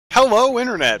Hello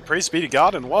Internet, praise be to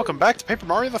God, and welcome back to Paper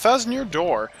Mario the Thousand-Year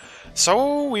Door.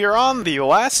 So, we are on the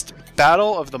last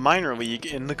battle of the Minor League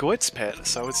in the Glitz Pit,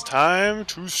 so it's time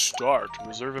to start.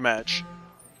 Reserve a match.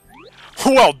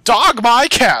 Well, dog my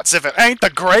cats if it ain't the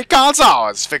Great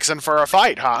Gonzalez fixin' for a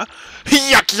fight, huh?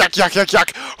 Yuck, yuck, yuck, yuck,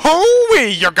 yuck.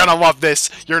 Hooey, you're gonna love this.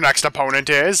 Your next opponent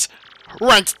is...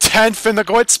 ranked 10th in the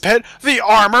Glitz Pit, the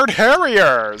Armored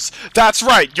Harriers! That's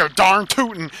right, you're darn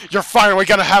tootin'! You're finally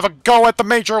gonna have a go at the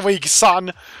Major League,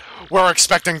 son! We're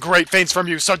expecting great things from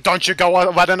you, so don't you go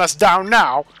letting us down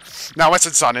now! Now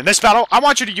listen, son, in this battle, I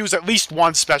want you to use at least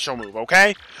one special move,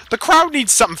 okay? The crowd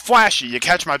needs something flashy, you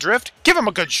catch my drift? Give them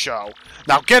a good show.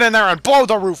 Now get in there and blow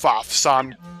the roof off,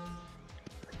 son!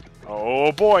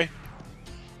 Oh boy.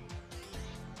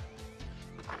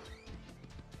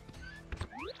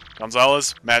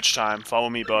 Gonzalez, match time. Follow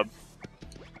me, bub.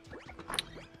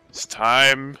 It's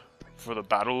time for the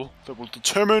battle that will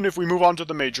determine if we move on to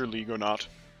the Major League or not.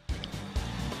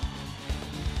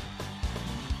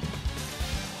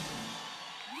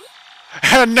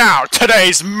 And now,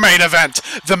 today's main event!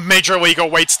 The Major League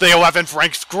awaits the 11th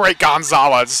ranked Great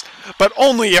Gonzalez, but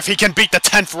only if he can beat the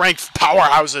 10th ranked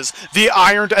powerhouses, the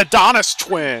Ironed Adonis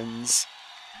Twins!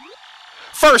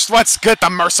 First, let's get the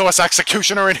merciless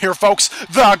executioner in here, folks!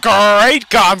 The Great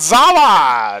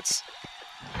Gonzalez!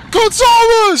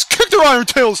 Gonzalez! Kick their iron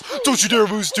tails! Don't you dare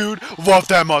lose, dude! Love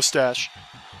that mustache!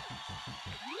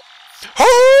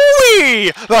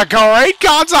 Hooey! The Great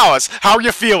Gonzalez! How are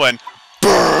you feeling?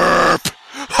 Burp!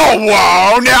 Oh,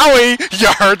 whoa, Nelly!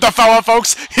 You heard the fella,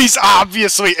 folks? He's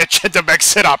obviously itching to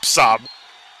mix it up some.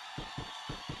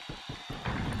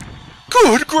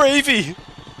 Good gravy!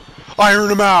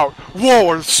 Iron him out! Whoa,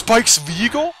 are spikes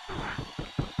legal?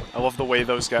 I love the way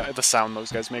those guys, the sound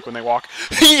those guys make when they walk.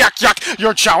 Yuck, yuck!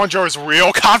 Your challenger is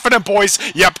real confident, boys!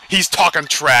 Yep, he's talking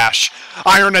trash.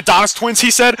 Iron Adonis Twins,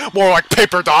 he said, more like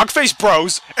paper dog face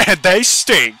bros, and they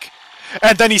stink.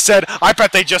 And then he said, I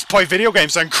bet they just play video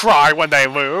games and cry when they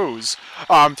lose.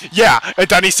 Yeah, and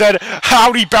then he said,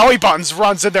 howdy belly buttons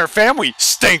runs in their family,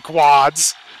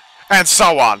 stinkwads. And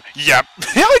so on. Yep.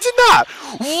 I did not.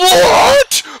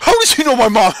 What? How does he know my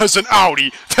mom has an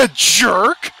Audi? That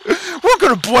jerk? We're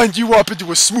gonna blend you up into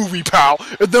a smoothie, pal,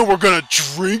 and then we're gonna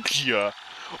drink ya.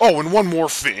 Oh, and one more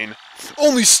thing.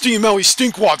 Only Steam Ellie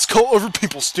stinkwads call other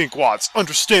people stinkwads.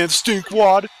 Understand,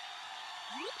 stinkwad?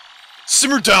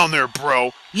 Simmer down there,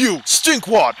 bro. You,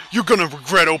 stinkwad, you're gonna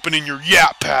regret opening your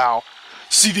yap, pal.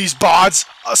 See these bods?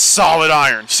 A solid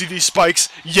iron. See these spikes?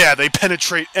 Yeah, they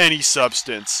penetrate any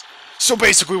substance. So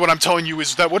basically what I'm telling you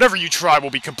is that whatever you try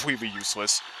will be completely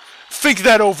useless. Think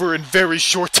that over in very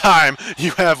short time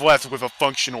you have left with a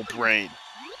functional brain.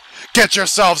 Get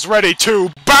yourselves ready to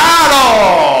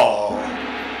battle!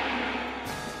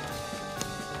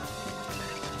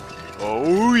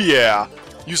 Oh yeah.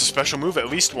 Use a special move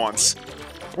at least once.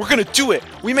 We're gonna do it!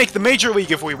 We make the Major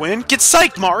League if we win! Get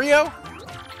psyched, Mario!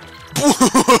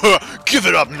 Give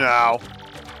it up now!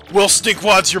 Well,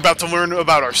 stinkwads, you're about to learn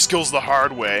about our skills the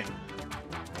hard way.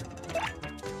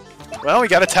 Well, we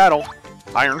got a tattle.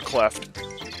 Iron Cleft.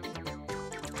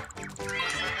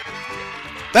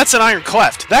 That's an Iron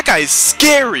Cleft. That guy is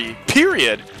scary,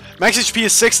 period. Max HP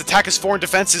is 6, attack is 4, and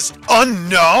defense is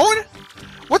unknown?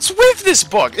 What's with this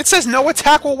book? It says no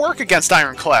attack will work against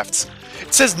Iron Clefts.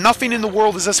 It says nothing in the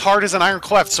world is as hard as an Iron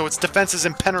Cleft, so its defense is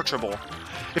impenetrable.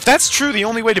 If that's true, the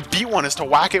only way to beat one is to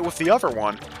whack it with the other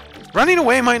one. Running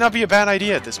away might not be a bad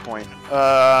idea at this point.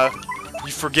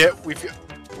 You forget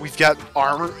we've got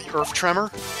armor, Earth Tremor,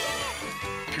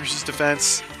 pierces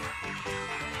defense.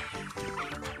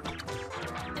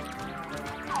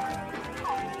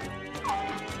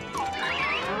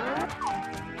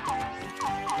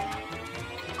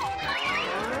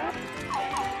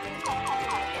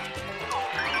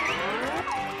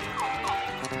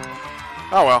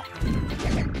 Oh well.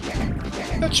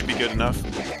 That should be good enough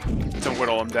to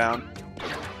whittle him down.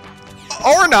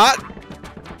 Or not!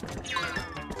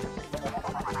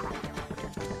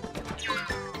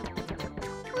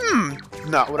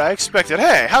 Not what I expected.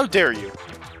 Hey, how dare you?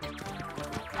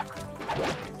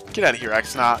 Get out of here,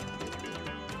 X-Not.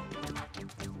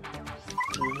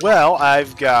 Well,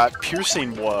 I've got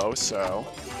Piercing Blow, so...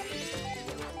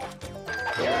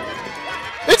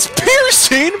 It's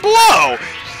Piercing Blow!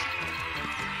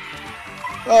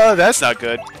 That's not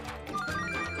good.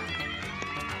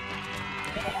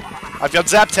 I've got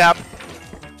Zap Tap.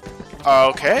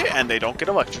 Okay, and they don't get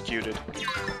electrocuted.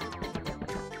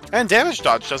 And Damage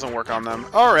Dodge doesn't work on them.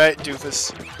 Alright,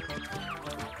 doofus.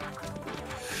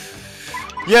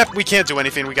 Yep, we can't do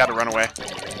anything. We gotta run away.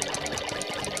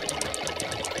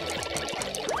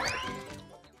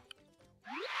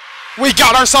 We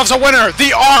got ourselves a winner!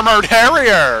 The Armored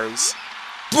Harriers!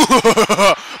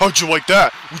 How'd you like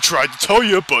that? We tried to tell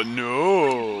you, but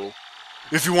no.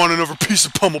 If you want another piece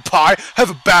of pummel pie,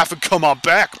 have a bath and come on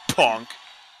back, punk.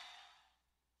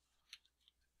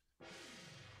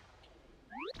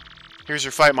 Here's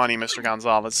your fight money, Mr.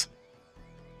 Gonzalez.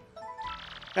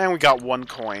 And we got 1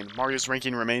 coin. Mario's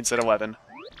ranking remains at 11.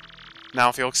 Now,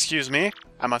 if you'll excuse me,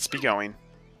 I must be going.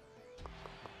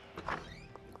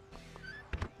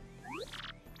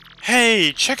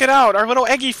 Hey, check it out! Our little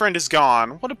Eggy friend is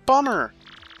gone! What a bummer!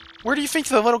 Where do you think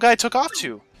the little guy took off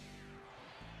to?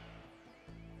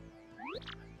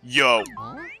 Yo!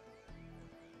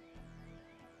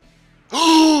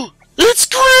 It's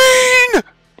green!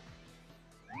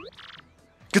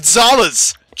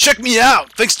 Gonzalez! Check me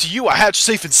out! Thanks to you, I hatched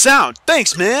safe and sound!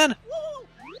 Thanks, man!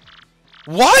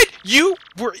 What? You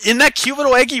were in that cute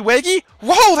little Eggy Weggy?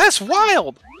 Whoa, that's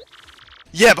wild!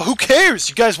 Yeah, but who cares?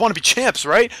 You guys want to be champs,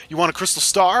 right? You want a crystal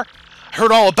star? I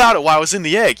heard all about it while I was in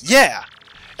the egg. Yeah!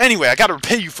 Anyway, I gotta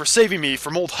repay you for saving me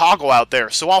from old Hoggle out there,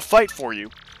 so I'll fight for you.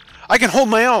 I can hold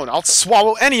my own. I'll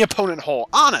swallow any opponent whole.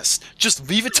 Honest. Just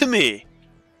leave it to me.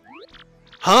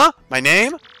 Huh? My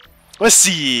name? Let's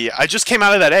see. I just came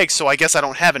out of that egg, so I guess I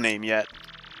don't have a name yet.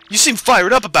 You seem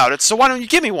fired up about it, so why don't you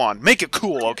give me one? Make it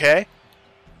cool, okay?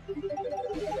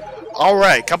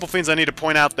 Alright, couple things I need to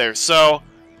point out there. So,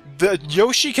 the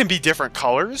Yoshi can be different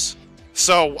colors.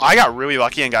 So, I got really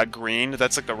lucky and got green.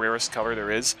 That's like the rarest color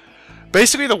there is.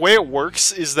 Basically, the way it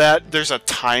works is that there's a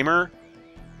timer.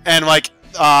 And, like,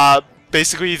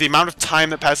 basically the amount of time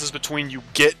that passes between you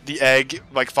get the egg,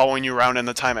 like, following you around and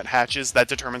the time it hatches, that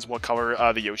determines what color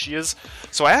the Yoshi is.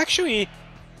 So, I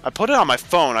put it on my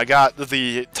phone. I got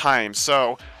the time.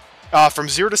 So, from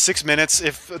 0 to 6 minutes,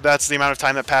 if that's the amount of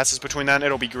time that passes between then,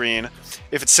 it'll be green.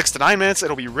 If it's 6 to 9 minutes,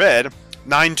 it'll be red.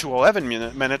 9 to 11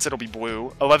 minutes, it'll be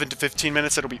blue. 11 to 15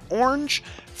 minutes, it'll be orange.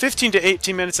 15 to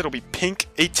 18 minutes, it'll be pink.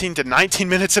 18 to 19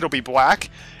 minutes, it'll be black.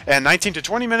 And 19 to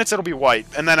 20 minutes, it'll be white.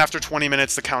 And then after 20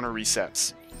 minutes, the counter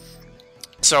resets.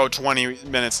 So 20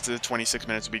 minutes to 26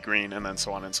 minutes will be green, and then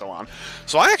so on and so on.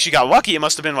 So I actually got lucky. It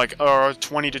must have been like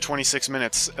 20 to 26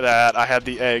 minutes that I had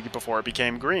the egg before it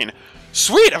became green.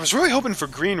 Sweet! I was really hoping for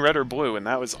green, red, or blue, and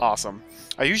that was awesome.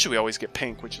 I usually always get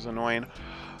pink, which is annoying.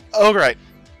 Alright.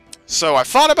 So I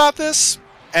thought about this,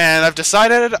 and I've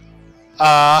decided,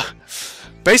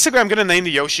 basically I'm going to name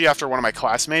the Yoshi after one of my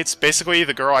classmates. Basically,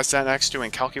 the girl I sat next to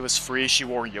in Calculus 3, she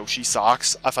wore Yoshi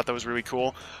socks. I thought that was really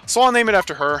cool. So I'll name it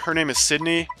after her. Her name is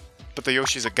Sydney, but the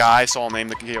Yoshi's a guy, so I'll name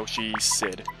the Yoshi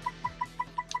Sid.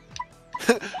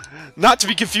 Not to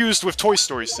be confused with Toy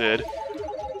Story Sid.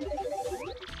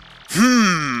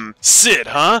 Sid,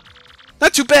 huh?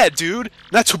 Not too bad, dude.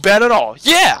 Not too bad at all.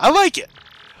 Yeah, I like it.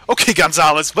 Okay,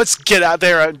 Gonzalez, let's get out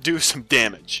there and do some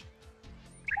damage.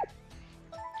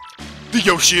 The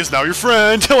Yoshi is now your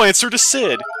friend. He'll answer to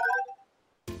Sid.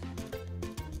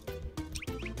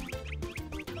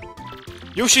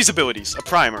 Yoshi's abilities. A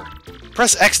primer.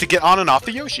 Press X to get on and off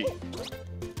the Yoshi.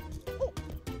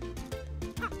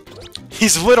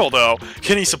 He's little, though.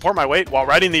 Can he support my weight? While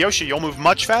riding the Yoshi, you'll move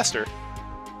much faster.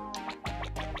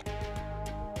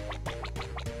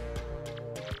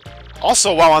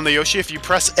 Also, while on the Yoshi, if you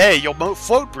press A, you'll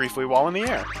float briefly while in the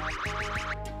air.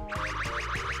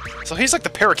 So he's like the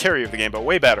para-carry of the game, but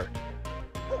way better.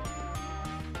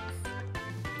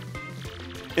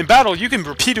 In battle, you can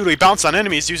repeatedly bounce on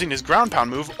enemies using his ground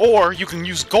pound move, or you can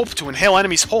use Gulp to inhale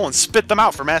enemies whole and spit them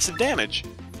out for massive damage.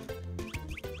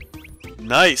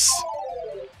 Nice.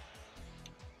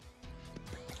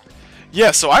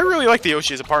 Yeah, so I really like the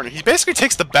Yoshi as a partner. He basically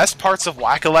takes the best parts of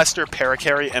Lackluster,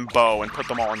 Paracarry, and Bow and put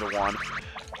them all into one.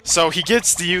 So he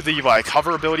gets the like,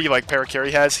 hover ability like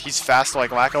Paracarry has, he's fast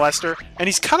like Lackluster, and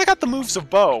he's kind of got the moves of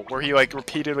Bow, where he like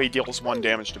repeatedly deals 1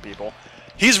 damage to people.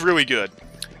 He's really good.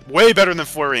 Way better than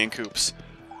Flurry and Koops.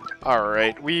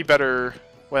 Alright, we better...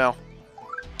 well,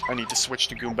 I need to switch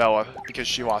to Goombella, because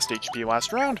she lost HP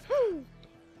last round.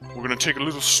 We're gonna take a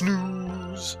little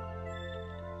snooze.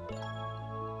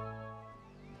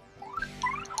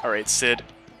 Alright, Sid.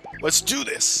 Let's do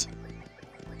this!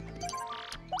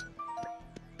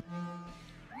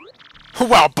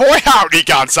 Well, boy howdy,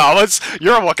 Gonzalez!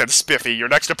 You're looking spiffy. Your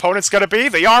next opponent's gonna be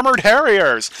the Armored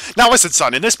Harriers! Now listen,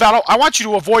 son, in this battle, I want you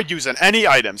to avoid using any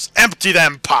items. Empty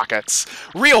them pockets.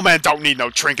 Real men don't need no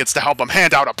trinkets to help them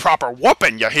hand out a proper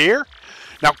whooping, you hear?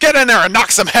 Now get in there and knock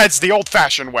some heads the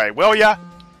old-fashioned way, will ya?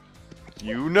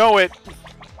 You know it.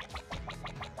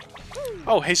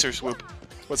 Oh, hey, Sir Swoop.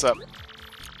 What's up?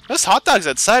 Those hot dogs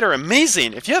outside are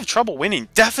amazing! If you have trouble winning,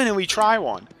 definitely try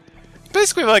one. It's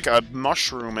basically like a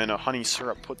mushroom and a honey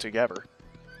syrup put together.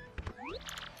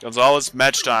 Gonzalez,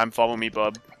 match time. Follow me,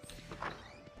 bub.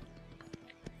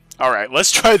 Alright,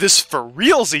 let's try this for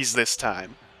realsies this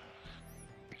time.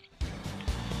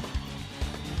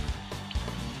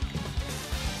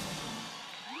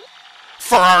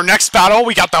 For our next battle,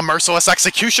 we got the Merciless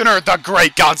Executioner, the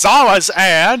Great Gonzalez,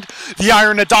 and the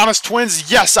Iron Adonis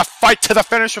Twins. Yes, a fight to the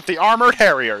finish with the Armored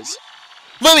Harriers.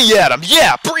 Let me at him.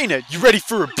 Yeah, bring it. You ready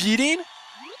for a beating?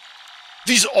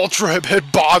 These Ultra Head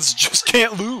Bods just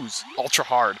can't lose. Ultra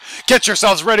hard. Get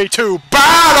yourselves ready to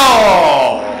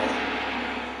battle!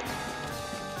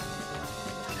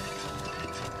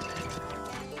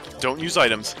 Don't use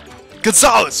items.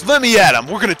 Gonzalez, let me at him.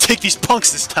 We're gonna take these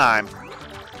punks this time.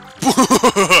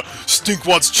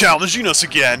 Stinkwad's challenging us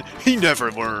again. He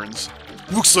never learns.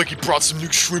 Looks like he brought some new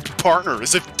shrimpy partner,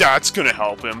 as if that's gonna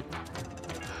help him.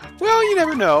 Well, you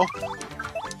never know.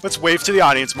 Let's wave to the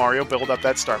audience, Mario. Build up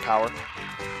that star power.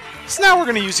 So now we're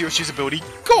gonna use Yoshi's ability,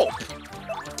 Gulp.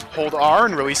 Hold R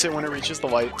and release it when it reaches the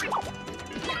light.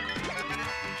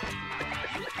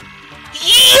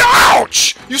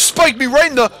 Ouch! You spiked me right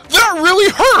in the... That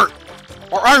really hurt!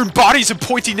 Our iron bodies and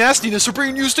pointy nastiness are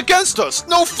being used against us!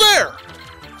 No fair!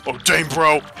 Oh dang,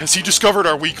 bro. Has he discovered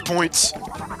our weak points?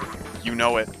 You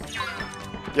know it.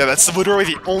 Yeah, that's literally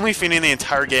the only thing in the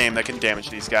entire game that can damage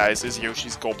these guys, is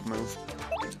Yoshi's Gulp move.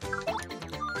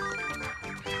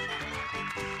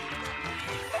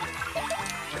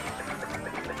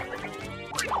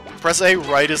 Press A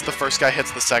right as the first guy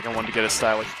hits the second one to get a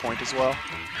stylish point as well.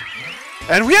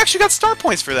 And we actually got star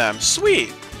points for them!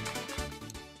 Sweet!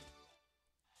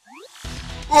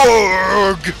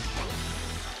 Ugh!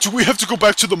 Do we have to go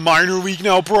back to the minor league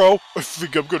now, bro? I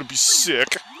think I'm gonna be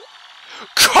sick.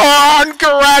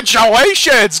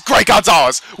 Congratulations, Great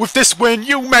Gonzalez! With this win,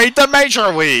 you made the Major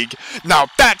League! Now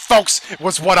that, folks,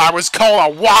 was what I was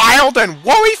called a wild and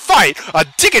woolly fight! A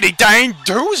diggity-dang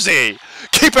doozy!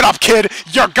 Keep it up, kid!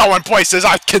 You're going places,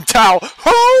 I can tell!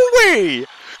 Hoo-wee!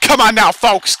 Come on now,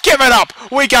 folks! Give it up!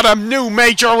 We got a new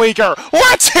Major Leaguer!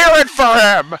 Let's hear it for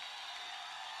him!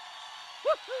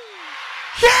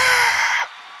 Yeah!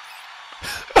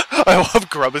 I love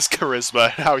Grubba's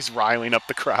charisma and how he's riling up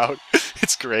the crowd.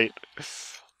 It's great.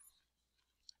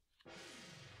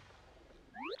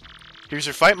 Here's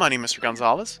your fight money, Mr.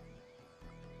 Gonzalez.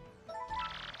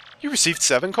 You received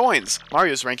 7 coins.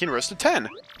 Mario's ranking rose to 10.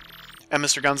 And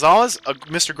Mr. Gonzalez,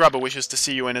 Mr. Grubba wishes to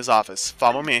see you in his office.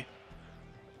 Follow me.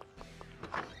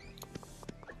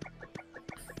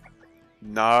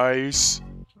 Nice.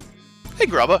 Hey,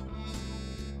 Grubba.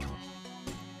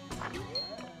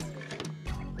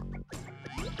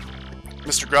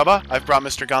 Mr. Grubba, I've brought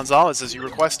Mr. Gonzalez as you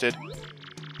requested.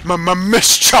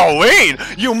 Miss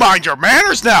Jolene! You mind your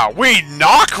manners now! We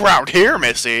knock round here,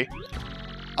 missy!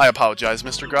 I apologize,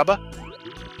 Mr. Grubba.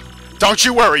 Don't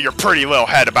you worry your pretty little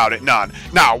head about it none.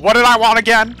 Now, what did I want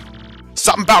again?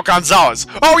 Something about Gonzalez.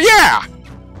 Oh, yeah!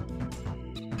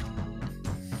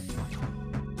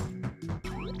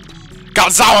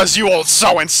 Gonzalez, you old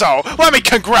so-and-so! Let me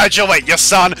congratulate you,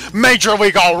 son! Major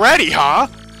League already, huh?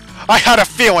 I had a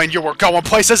feeling you were going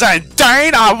places, and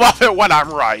dang, I love it when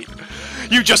I'm right.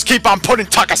 You just keep on putting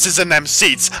tuckuses in them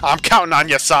seats. I'm counting on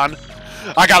you, son.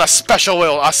 I got a special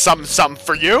little something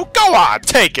for you. Go on,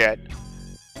 take it.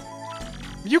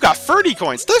 You got 30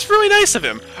 coins. That's really nice of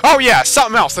him. Oh yeah,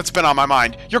 something else that's been on my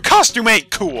mind. Your costume ain't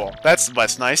cool. That's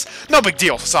less nice. No big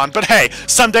deal, son. But hey,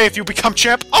 someday if you become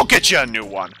champ, I'll get you a new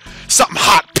one. Something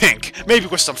hot pink. Maybe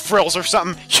with some frills or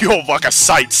something. You'll look a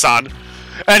sight, son.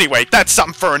 Anyway, that's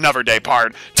something for another day,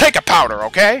 pard. Take a powder,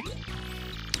 okay?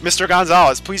 Mr.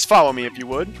 Gonzalez, please follow me if you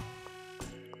would.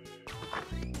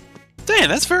 Damn,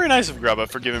 that's very nice of Grubba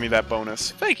for giving me that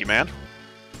bonus. Thank you, man.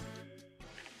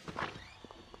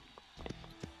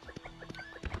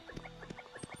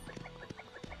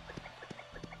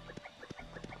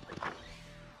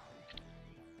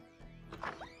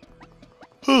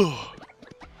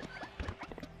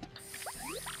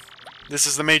 This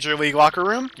is the Major League locker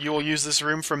room. You will use this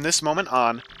room from this moment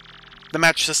on. The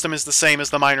match system is the same as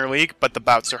the minor league, but the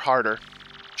bouts are harder.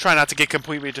 Try not to get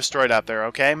completely destroyed out there,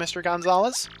 okay, Mr.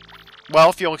 Gonzalez? Well,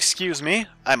 if you'll excuse me,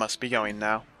 I must be going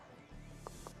now.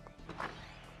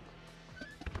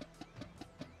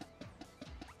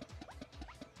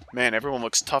 Man, everyone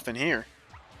looks tough in here.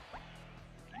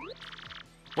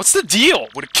 What's the deal?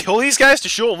 Would it kill these guys to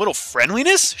show a little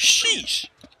friendliness? Sheesh.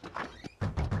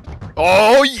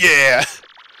 Oh, yeah!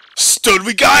 Stud,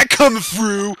 we got it coming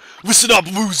through! Listen up,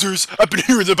 losers! I've been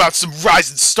hearing about some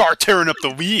rising star tearing up the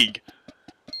league.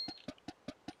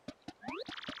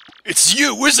 It's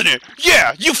you, isn't it?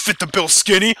 Yeah, you fit the bill,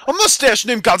 Skinny! A mustache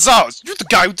named Gonzalez! You're the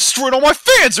guy who destroyed all my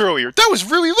fans earlier! That was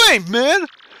really lame, man!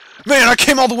 Man, I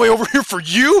came all the way over here for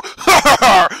you? Ha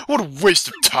ha! What a waste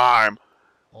of time!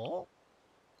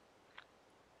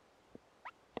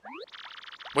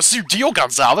 What's your deal,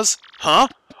 Gonzalez? Huh?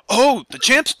 Oh, the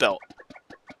champ's belt.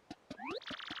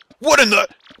 What in the...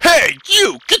 Hey,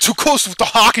 you! Get too close with the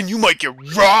hawk and you might get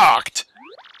rocked!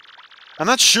 I'm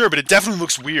not sure, but it definitely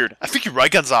looks weird. I think you're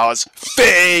right, Gonzalez.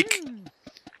 Fake!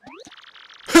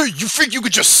 Hey, you think you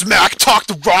could just smack talk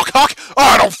the rock hawk?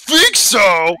 I don't think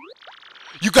so!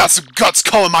 You got some guts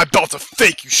calling my belt a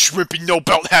fake, you shrimpy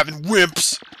no-belt having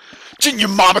wimps! Didn't your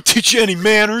mama teach you any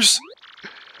manners?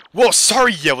 Well,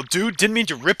 sorry, yellow dude. Didn't mean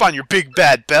to rip on your big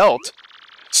bad belt.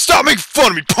 Stop making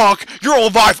fun of me, punk! You're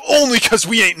alive only because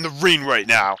we ain't in the ring right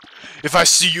now. If I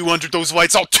see you under those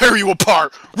lights, I'll tear you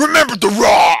apart! Remember the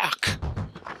Rock!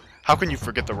 How can you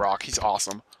forget the Rock? He's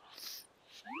awesome.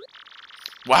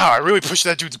 Wow, I really pushed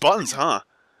that dude's buttons, huh?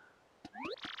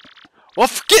 Well,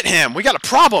 forget him! We got a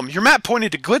problem! Your map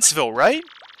pointed to Glitzville, right?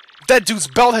 If that dude's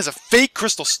belt has a fake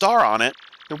crystal star on it,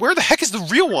 then where the heck is the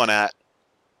real one at?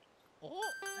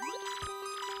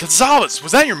 Gonzalez,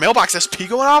 was that your mailbox SP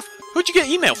going off? Who'd you get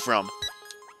email from?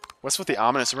 What's with the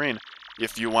ominous ring?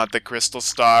 If you want the crystal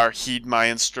star, heed my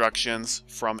instructions.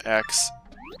 From X.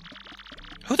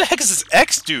 Who the heck is this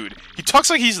X dude? He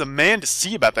talks like he's the man to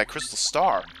see about that crystal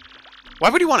star. Why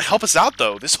would he want to help us out,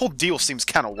 though? This whole deal seems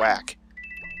kind of whack.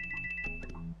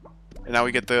 And now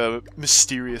we get the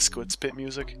mysterious Glitz Pit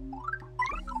music.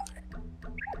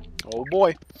 Oh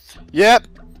boy. Yep,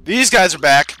 these guys are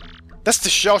back. That's the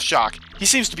Shell Shock. He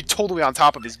seems to be totally on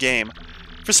top of his game.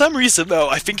 For some reason, though,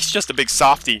 I think he's just a big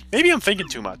softie. Maybe I'm thinking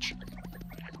too much.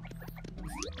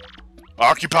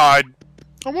 Occupied.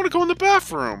 I want to go in the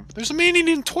bathroom. There's a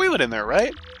man-eating toilet in there,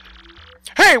 right?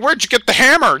 Hey, where'd you get the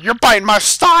hammer? You're biting my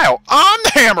style. I'm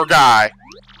the hammer guy.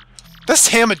 That's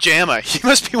Hamma Jamma. He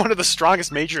must be one of the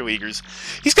strongest major leaguers.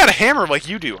 He's got a hammer like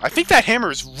you do. I think that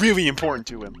hammer is really important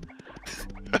to him.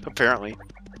 Apparently.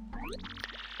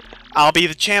 I'll be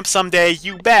the champ someday,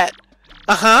 you bet.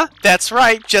 Uh-huh, that's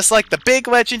right, just like the big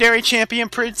legendary champion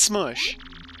Prince Smush.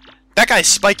 That guy's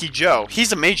Spiky Joe.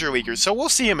 He's a major leaguer, so we'll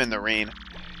see him in the ring.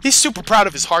 He's super proud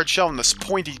of his hard shell and this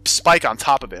pointy spike on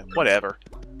top of it. Whatever.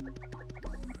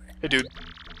 Hey, dude.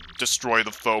 Destroy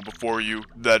the foe before you.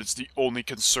 That is the only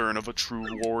concern of a true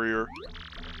warrior.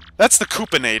 That's the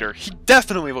Koopinator. He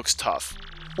definitely looks tough.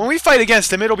 When we fight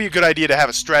against him, it'll be a good idea to have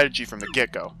a strategy from the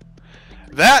get-go.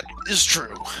 That is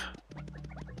true.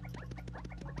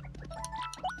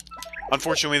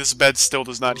 Unfortunately, this bed still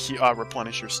does not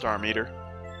replenish your star meter.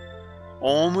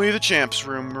 Only the Champ's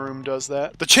room does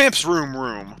that. The Champ's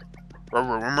room.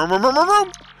 Alrighty.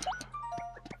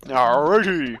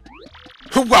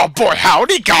 Well, boy,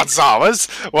 howdy, Gonzalez!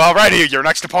 Well, righty, your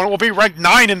next opponent will be ranked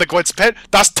 9 in the Glitz Pit,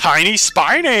 thus Tiny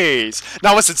Spinies!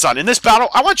 Now listen, son, in this battle,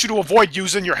 I want you to avoid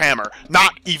using your hammer.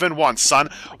 Not even once, son.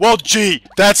 Well, gee,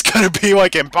 that's gonna be,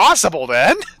 like, impossible,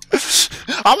 then.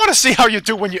 I want to see how you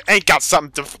do when you ain't got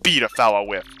something to beat a fellow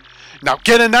with. Now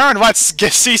get in there and let's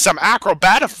see some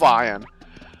acrobatifying.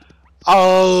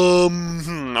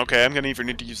 Okay, I'm gonna either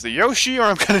need to use the Yoshi or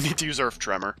I'm gonna need to use Earth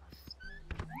Tremor.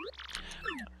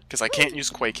 Because I can't use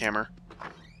Quake Hammer.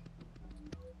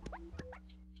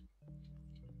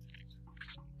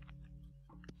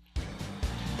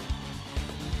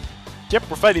 Yep,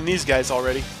 we're fighting these guys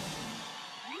already.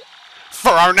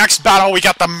 For our next battle, we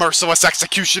got the Merciless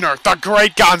Executioner, the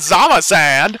Great Gonzalez,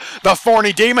 and the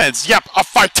Thorny Demons. Yep, a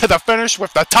fight to the finish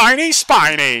with the Tiny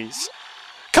Spinies.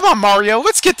 Come on, Mario,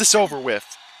 let's get this over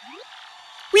with.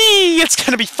 Whee! It's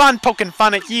gonna be fun poking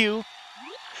fun at you.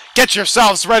 Get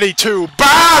yourselves ready to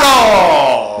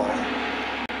battle!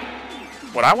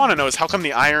 What I want to know is how come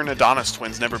the Iron Adonis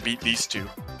twins never beat these two?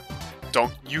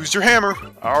 Don't use your hammer.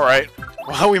 Alright.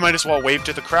 Well, we might as well wave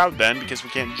to the crowd then, because we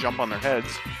can't jump on their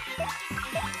heads.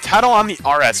 Tattle on the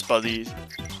RS Buzzy.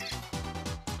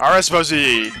 RS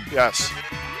Buzzy, yes.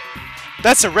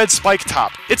 That's a red spike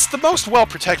top. It's the most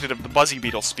well-protected of the Buzzy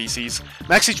Beetle species.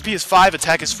 Max HP is 5,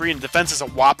 attack is free, and defense is a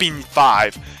whopping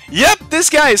 5. Yep, this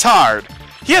guy is hard.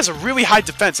 He has a really high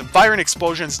defense, and fire and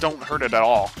explosions don't hurt it at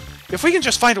all. If we can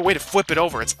just find a way to flip it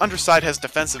over, its underside has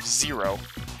defense of 0.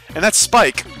 And that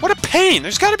spike, what a pain!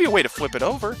 There's gotta be a way to flip it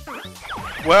over.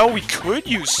 Well, we could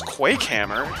use Quake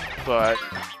Hammer, but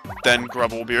then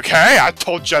Grubble will be okay. I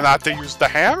told you not to use the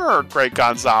hammer, Great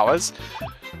Gonzalez.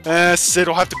 Sid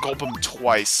will have to gulp him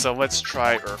twice, so let's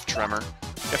try Earth Tremor.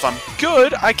 If I'm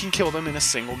good, I can kill them in a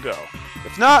single go.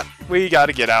 If not, we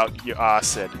gotta get out,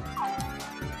 Sid.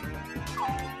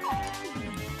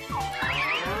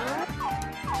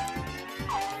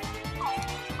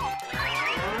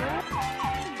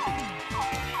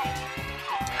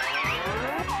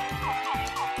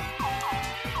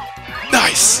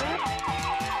 Nice!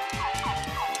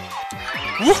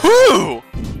 Woohoo!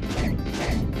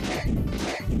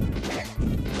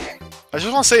 I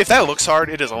just want to say, if that looks hard,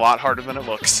 it is a lot harder than it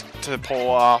looks to pull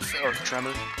off Earth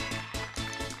Tremor.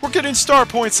 We're getting star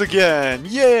points again!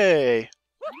 Yay!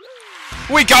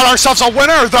 We got ourselves a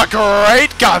winner, the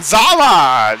Great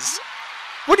Gonzalez!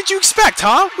 What did you expect,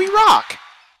 huh? We rock!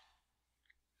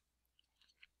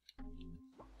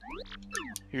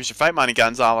 Here's your fight money,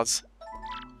 Gonzalez.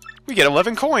 We get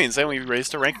 11 coins, and we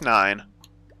raised to rank 9.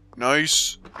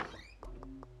 Nice!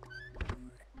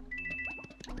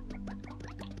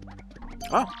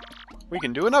 Oh, we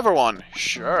can do another one.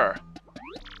 Sure.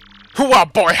 Well,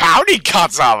 boy, howdy,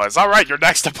 Gonzalez! Alright, your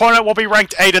next opponent will be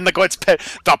ranked 8 in the Glitz Pit,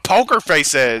 the Poker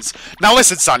Faces! Now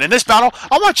listen, son, in this battle,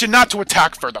 I want you not to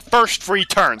attack for the first 3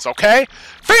 turns, okay?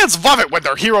 Fans love it when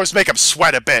their heroes make them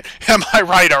sweat a bit. Am I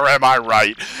right or am I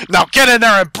right? Now get in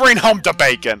there and bring home the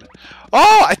bacon!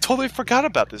 Oh, I totally forgot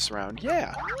about this round,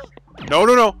 yeah. No,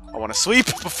 no, no, I want to sleep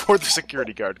before the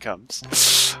security guard comes.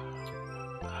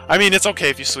 I mean, it's okay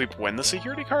if you sleep when the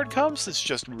security guard comes, it's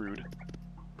just rude.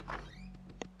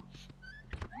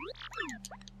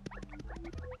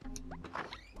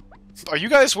 Are you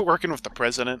guys working with the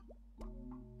president?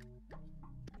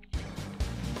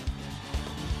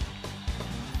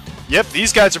 Yep,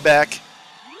 these guys are back.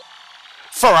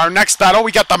 For our next battle,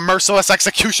 we got the Merciless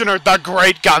Executioner, the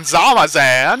Great Gonzalez,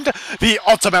 and the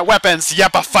Ultimate Weapons,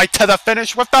 yep, a fight to the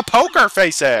finish with the Poker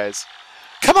Faces.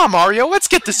 Come on, Mario, let's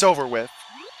get this over with.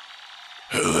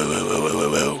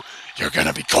 You're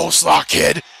gonna be coleslaw,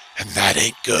 kid, and that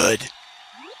ain't good.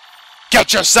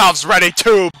 Get yourselves ready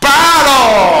to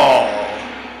battle!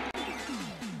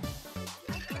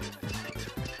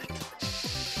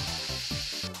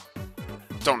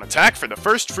 Don't attack for the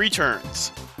first 3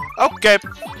 turns. Okay.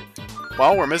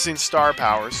 Well, we're missing star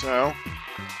power, so...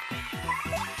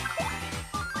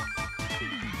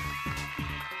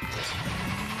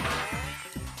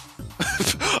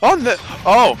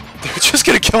 Oh, they're just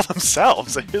gonna kill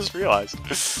themselves. I just realized.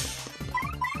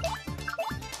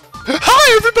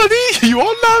 Hi, everybody! You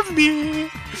all love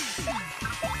me!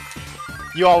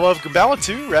 You all love Gabella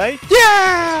too, right?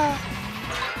 Yeah!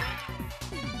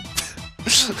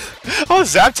 Oh,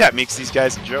 ZapTap makes these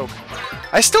guys a joke.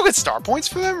 I still get star points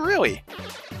for them? Really?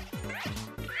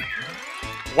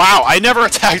 Wow, I never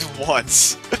attacked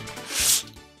once.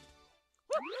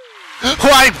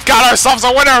 I got ourselves a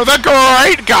winner, the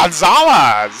Great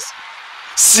Gonzalez!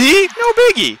 See? No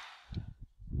biggie!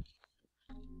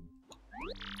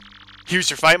 Here's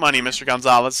your fight money, Mr.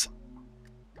 Gonzalez.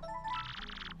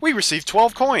 We received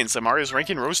 12 coins, and Mario's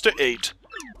ranking rose to 8.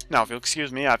 Now, if you'll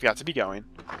excuse me, I've got to be going.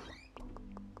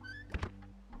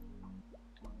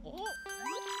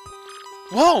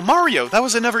 Whoa, Mario, that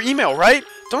was another email, right?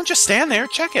 Don't just stand there,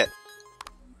 check it.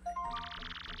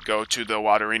 Go to the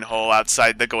watering hole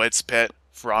outside the Glitz Pit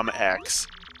from X.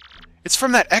 It's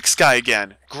from that X guy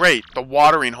again. Great, the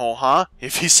watering hole, huh?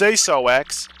 If you say so,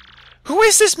 X. Who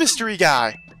is this mystery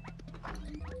guy?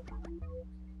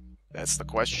 That's the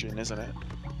question, isn't it?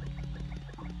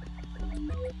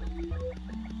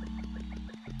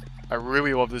 I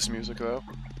really love this music, though.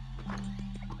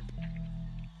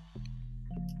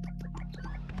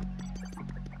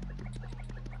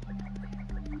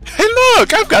 Hey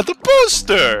look! I've got the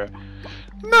poster!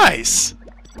 Nice!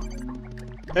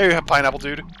 There you have Pineapple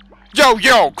Dude.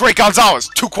 Yo, Great Gonzalez!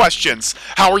 2 questions.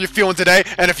 How are you feeling today?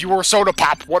 And if you were a soda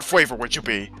pop, what flavor would you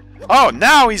be? Oh,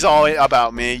 now he's all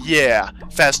about me. Yeah.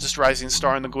 Fastest rising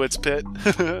star in the Glitz Pit.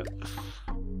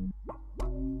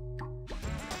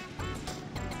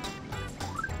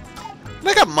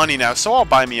 I got money now, so I'll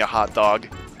buy me a hot dog.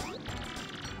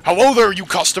 Hello there, you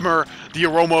customer! The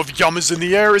aroma of yum is in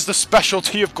the air is the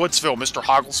specialty of Glitzville, Mr.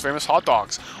 Hoggle's famous hot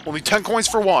dogs. Only 10 coins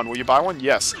for 1. Will you buy one?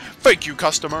 Yes. Thank you,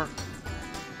 customer.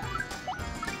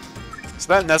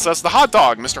 So that's the hot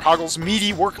dog. Mr. Hoggle's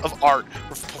meaty work of art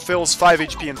fulfills 5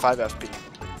 HP and 5 FP.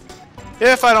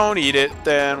 If I don't eat it,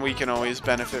 then we can always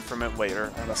benefit from it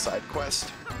later on a side quest.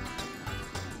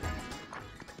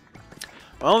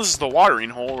 Well, this is the watering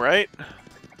hole, right?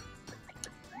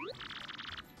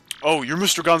 Oh, you're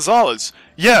Mr. Gonzalez.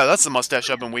 Yeah, that's the mustache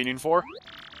I've been waiting for.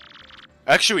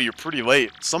 Actually, you're pretty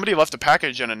late. Somebody left a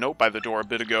package and a note by the door a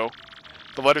bit ago.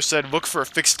 The letter said, look for a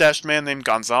fixed-stashed man named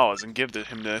Gonzalez and give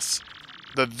him this.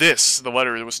 The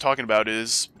letter it was talking about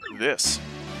is this.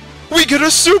 We get a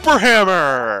super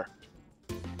hammer!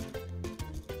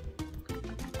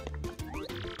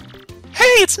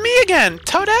 Hey, it's me again,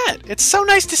 Toadette! It's so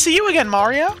nice to see you again,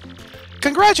 Mario!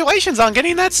 Congratulations on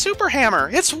getting that super hammer!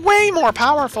 It's way more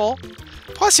powerful!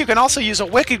 Plus, you can also use a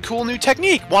wicked cool new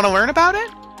technique. Want to learn about it?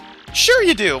 Sure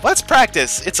you do. Let's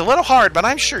practice. It's a little hard, but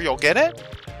I'm sure you'll get it.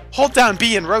 Hold down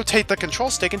B and rotate the control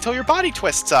stick until your body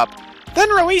twists up. Then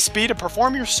release B to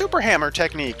perform your super hammer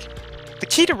technique. The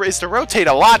key is to rotate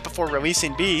a lot before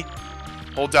releasing B.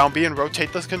 Hold down B and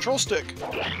rotate the control stick.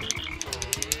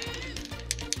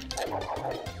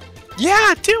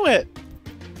 Yeah, do it!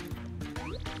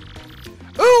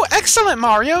 Ooh, excellent,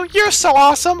 Mario! You're so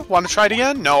awesome! Want to try it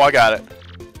again? No, I got it.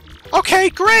 Okay,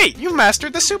 great! You've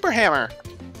mastered the super hammer!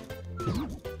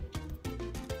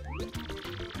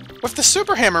 With the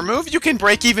super hammer move, you can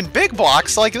break even big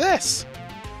blocks like this.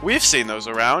 We've seen those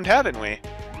around, haven't we?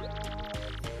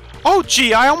 Oh,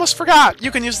 gee, I almost forgot!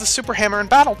 You can use the super hammer in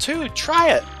battle, too. Try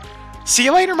it! See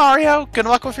you later, Mario! Good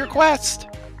luck with your quest!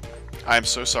 I'm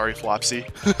so sorry, Flopsy.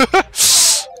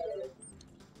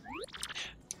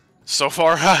 So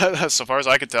far as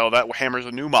I could tell, that hammer's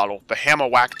a new model. The Hammer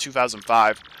Whack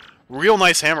 2005. Real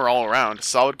nice hammer all around.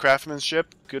 Solid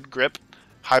craftsmanship, good grip,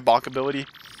 high balkability.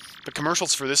 The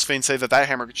commercials for this thing say that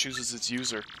hammer chooses its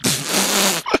user.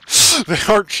 They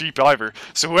aren't cheap either,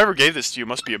 so whoever gave this to you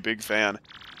must be a big fan.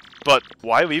 But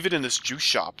why leave it in this juice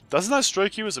shop? Doesn't that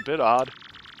strike you as a bit odd?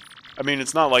 I mean,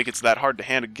 it's not like it's that hard to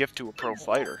hand a gift to a pro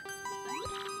fighter.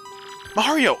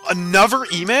 Mario, another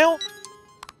email?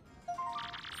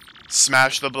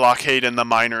 Smash the blockade in the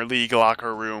minor league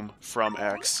locker room from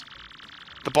X.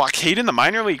 The blockade in the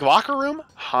minor league locker room?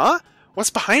 Huh? What's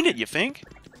behind it, you think?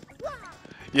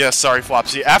 Yeah, sorry,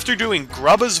 Flopsy. After doing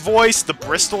Grubba's voice, the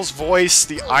Bristol's voice,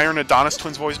 the Iron Adonis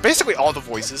Twins voice, basically all the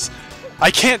voices,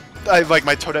 like,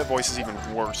 my Toadette voice is even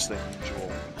worse than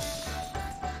usual.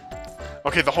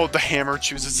 Okay, the hammer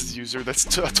chooses its user. That's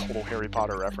a total Harry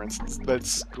Potter reference.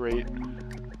 That's great.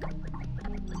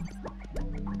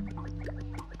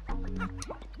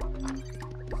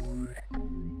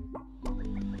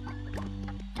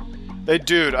 Hey,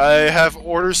 dude, I have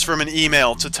orders from an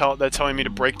email telling me to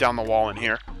break down the wall in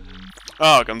here.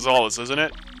 Oh, Gonzalez, isn't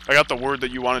it? I got the word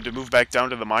that you wanted to move back down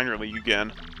to the minor league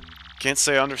again. Can't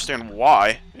say I understand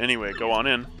why. Anyway, go on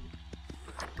in.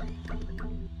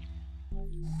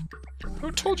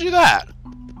 Who told you that?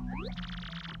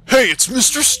 Hey, it's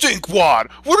Mr.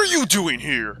 Stinkwad! What are you doing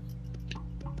here?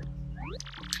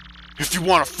 If you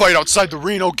want to fight outside the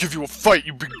ring, I'll give you a fight,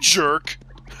 you big jerk!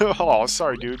 Oh,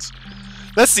 sorry, dudes.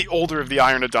 That's the older of the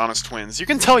Iron Adonis twins. You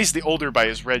can tell he's the older by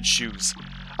his red shoes.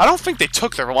 I don't think they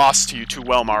took their loss to you too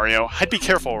well, Mario. I'd be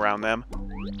careful around them.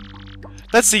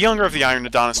 That's the younger of the Iron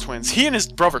Adonis twins. He and his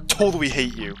brother totally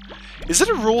hate you. Is it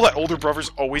a rule that older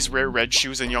brothers always wear red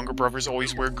shoes and younger brothers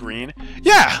always wear green?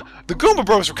 Yeah! The Goomba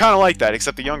Bros were kind of like that,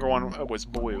 except the younger one was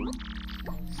blue.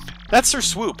 That's Sir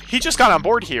Swoop. He just got on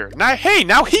board here. Now, hey,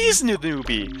 now he's the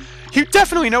newbie! You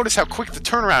definitely notice how quick the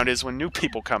turnaround is when new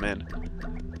people come in.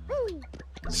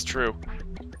 It's true.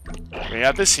 We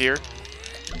have this here.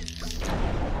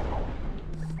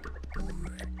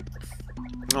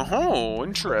 Oh,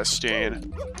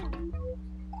 interesting.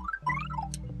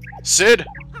 Sid!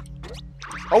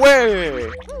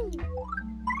 Away!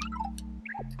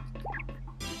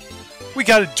 We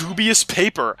got a dubious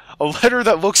paper. A letter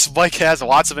that looks like it has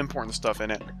lots of important stuff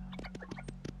in it.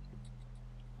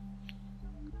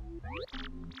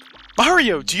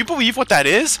 Mario, do you believe what that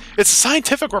is? It's a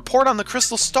scientific report on the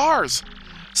crystal stars.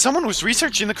 Someone was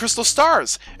researching the crystal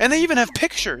stars, and they even have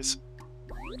pictures.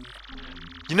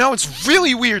 You know, it's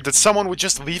really weird that someone would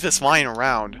just leave this lying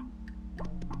around.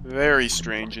 Very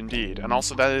strange indeed. And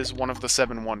also, that is one of the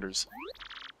 7 wonders.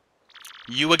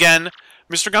 You again?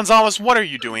 Mr. Gonzalez, what are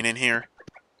you doing in here?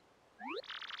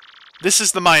 This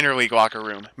is the minor league locker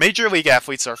room. Major league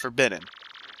athletes are forbidden.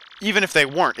 Even if they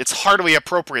weren't, it's hardly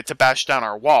appropriate to bash down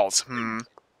our walls,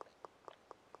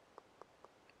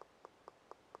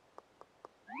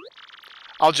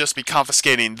 I'll just be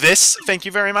confiscating this, thank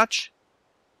you very much.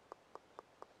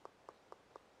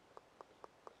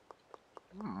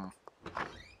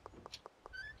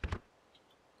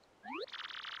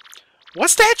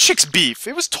 What's that chick's beef?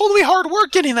 It was totally hard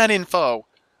work getting that info.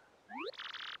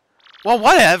 Well,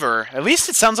 whatever. At least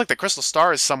it sounds like the crystal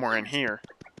star is somewhere in here.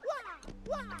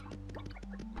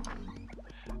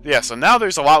 Yeah, so now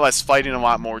there's a lot less fighting, a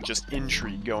lot more just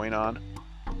intrigue going on.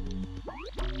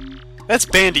 That's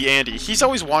Bandy Andy. He's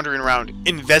always wandering around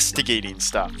investigating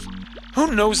stuff.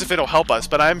 Who knows if it'll help us,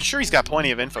 but I'm sure he's got plenty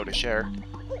of info to share.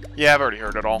 Yeah, I've already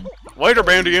heard it all. Later,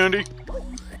 Bandy Andy.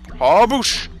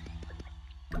 Haboosh.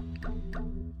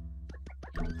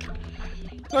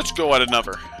 Let's go at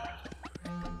another.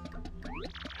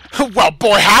 Well,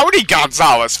 boy, howdy,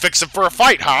 Gonzalez. Fixin' for a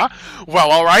fight, huh? Well,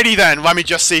 alrighty then. Let me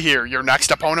just see here. Your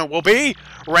next opponent will be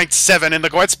ranked 7 in the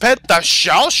Gwet's Pit, the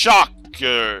Shell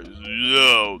Shockers.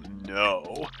 Oh,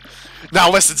 no.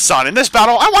 Now listen, son, in this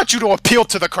battle, I want you to appeal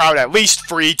to the crowd at least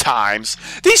 3 times.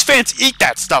 These fans eat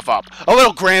that stuff up. A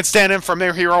little grandstanding from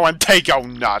their hero and they go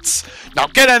nuts. Now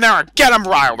get in there and get them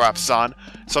riled up, son.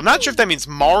 So I'm not sure if that means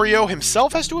Mario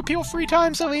himself has to appeal 3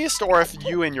 times at least, or if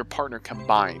you and your partner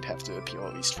combined have to appeal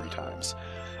at least 3 times.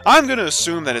 I'm gonna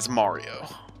assume that it's Mario.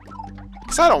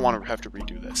 Because I don't want to have to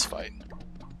redo this fight.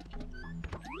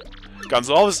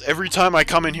 Gonzalez, every time I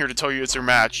come in here to tell you it's your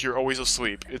match, you're always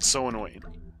asleep. It's so annoying.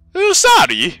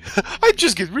 Sorry, I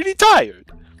just get really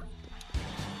tired.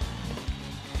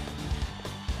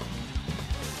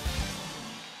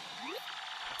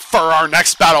 For our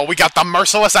next battle, we got the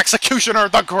Merciless Executioner,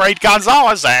 the Great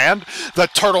Gonzalez, and the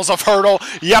Turtles of Hurdle.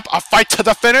 Yep, a fight to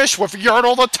the finish with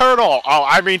Yertle the Turtle. Oh,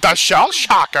 I mean the Shell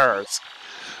Shockers.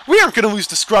 We aren't gonna lose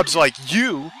to scrubs like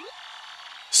you.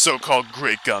 So-called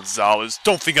Great Gonzalez,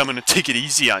 don't think I'm gonna take it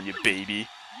easy on you, baby.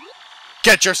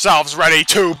 Get yourselves ready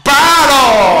to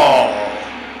battle!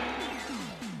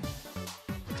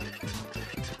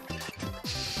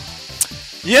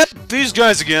 Yep, these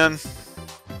guys again.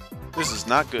 This is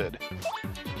not good.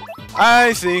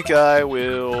 I think I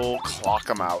will clock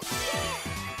them out.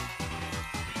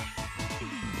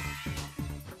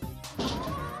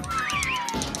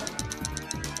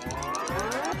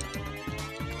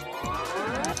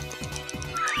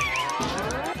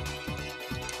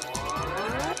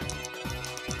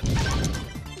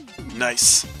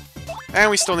 Nice. And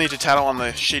we still need to tattle on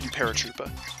the Shady Paratroopa.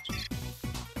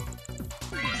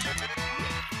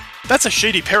 That's a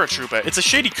Shady Paratroopa. It's a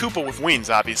Shady Koopa with wings,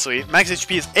 obviously. Max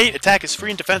HP is 8, attack is 3,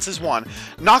 and defense is 1.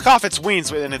 Knock off its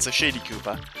wings and it's a Shady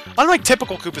Koopa. Unlike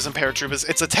typical Koopas and Paratroopas,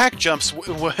 its attack jumps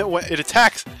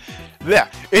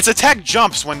its attack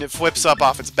jumps when it flips up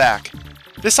off its back.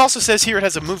 This also says here it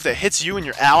has a move that hits you and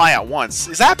your ally at once.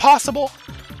 Is that possible?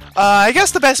 I guess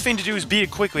the best thing to do is beat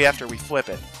it quickly after we flip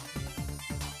it.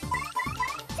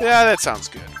 Yeah, that sounds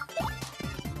good.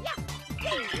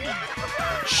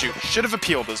 Shoot, should have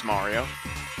appealed as Mario.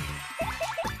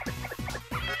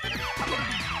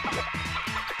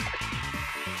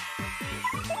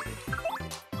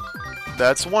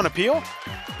 That's 1 appeal.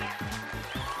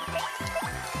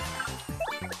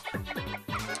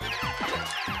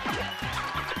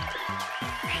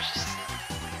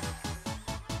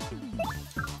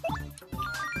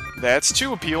 That's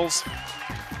 2 appeals.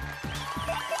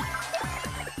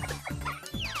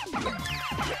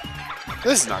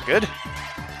 This is not good.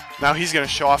 Now he's gonna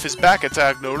show off his back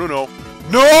attack. No, no, no.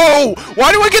 No!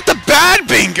 Why do I get the bad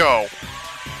bingo?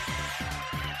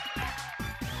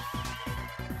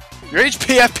 Your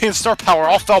HP, FP, and star power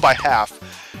all fell by half.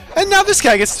 And now this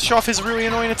guy gets to show off his really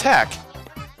annoying attack.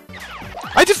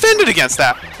 I defended against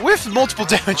that with multiple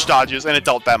damage dodges and it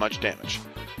dealt that much damage.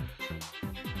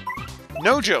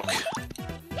 No joke.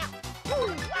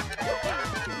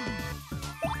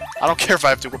 I don't care if I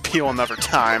have to appeal another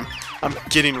time. I'm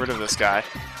getting rid of this guy.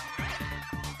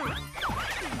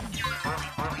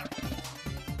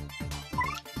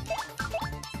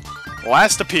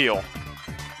 Last appeal.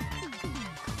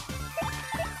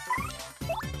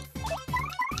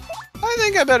 I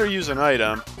think I better use an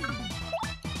item.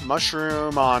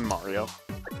 Mushroom on Mario.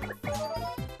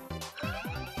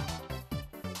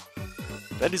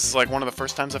 That is like one of the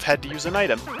first times I've had to use an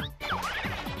item.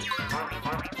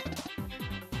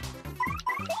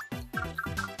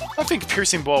 I think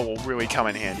Piercing Blow will really come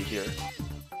in handy here.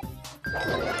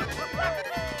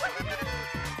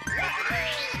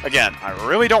 Again, I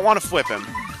really don't want to flip him.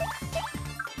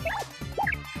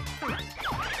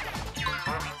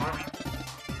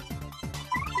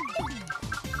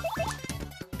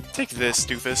 Take this,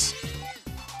 doofus.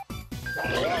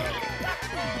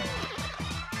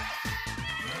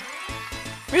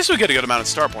 At least we get a good amount of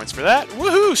star points for that.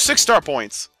 Woohoo! 6 star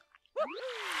points!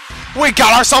 We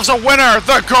got ourselves a winner!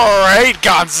 The Great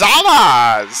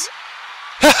Gonzalez!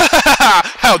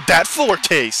 How'd that floor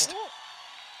taste?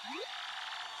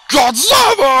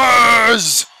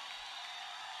 Gonzalez!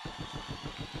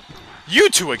 You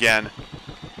two again.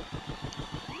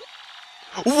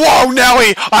 Whoa,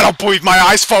 Nelly! I don't believe my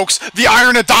eyes, folks! The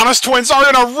Iron Adonis twins are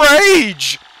in a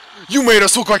rage! You made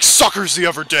us look like suckers the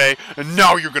other day, and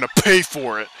now you're gonna pay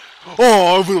for it.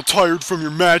 Oh, I'm a little tired from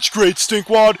your match, Great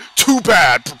Stinkwad. Too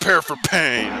bad. Prepare for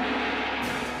pain.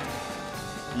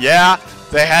 Yeah,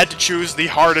 they had to choose the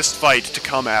hardest fight to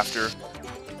come after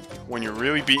when you're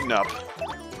really beaten up.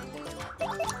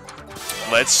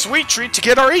 Let's sweet treat to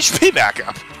get our HP back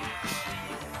up.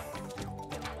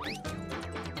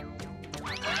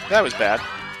 That was bad.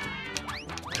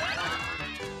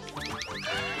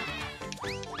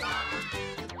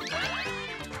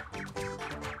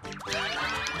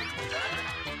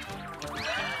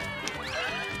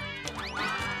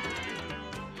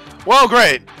 Well,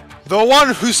 great. The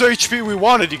one whose HP we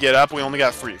wanted to get up, we only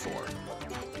got 3 for.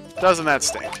 Doesn't that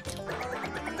stink?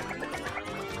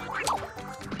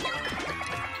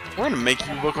 We're gonna make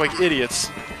you look like idiots.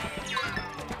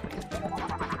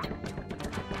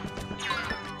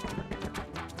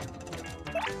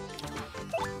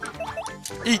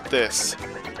 Eat this.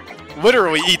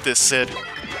 Literally eat this, Sid.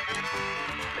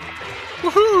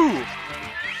 Woohoo!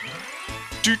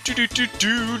 Do do do do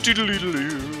do do do do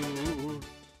do.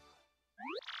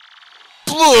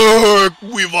 Look!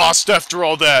 We lost after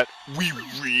all that. We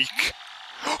reek.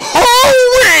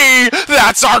 Holy!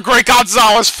 That's our great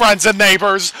Gonzalez friends and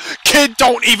neighbors! Kid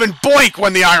don't even blink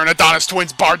when the Iron Adonis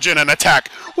twins barge in and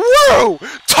attack. Woo!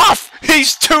 Tough!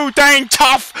 He's too dang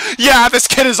tough! Yeah, this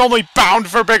kid is only bound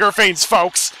for bigger things,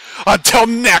 folks! Until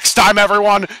next time,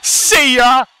 everyone! See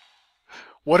ya!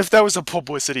 What if that was a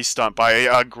publicity stunt by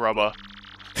Grubba?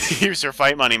 Here's your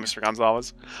fight money, Mr.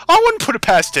 Gonzalez. I wouldn't put it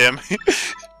past him.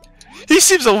 He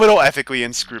seems a little ethically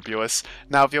unscrupulous.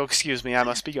 Now, if you'll excuse me, I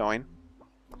must be going.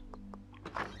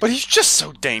 But he's just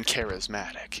so dang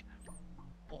charismatic.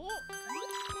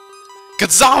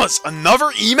 Gonzalez,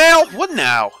 another email? What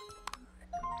now?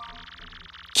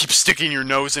 Keep sticking your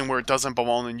nose in where it doesn't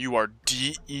belong and you are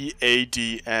D-E-A-D-M-E-A-T.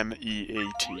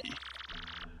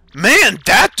 Man,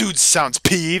 that dude sounds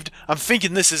peeved. I'm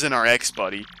thinking this isn't our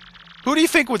ex-buddy. Who do you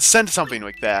think would send something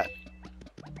like that?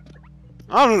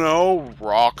 I don't know,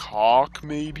 Rock Hawk,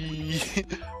 maybe?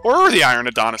 Or the Iron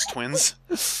Adonis twins.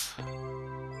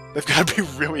 They've got to be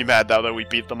really mad now that we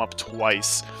beat them up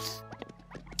twice.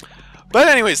 But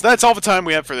anyways, that's all the time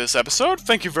we have for this episode.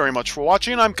 Thank you very much for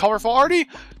watching. I'm Colorful Arty.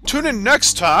 Tune in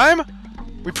next time.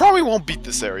 We probably won't beat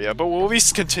this area, but we'll at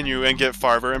least continue and get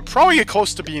farther and probably get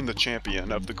close to being the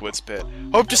champion of the Glitz Pit.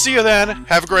 Hope to see you then.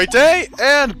 Have a great day,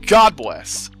 and God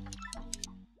bless.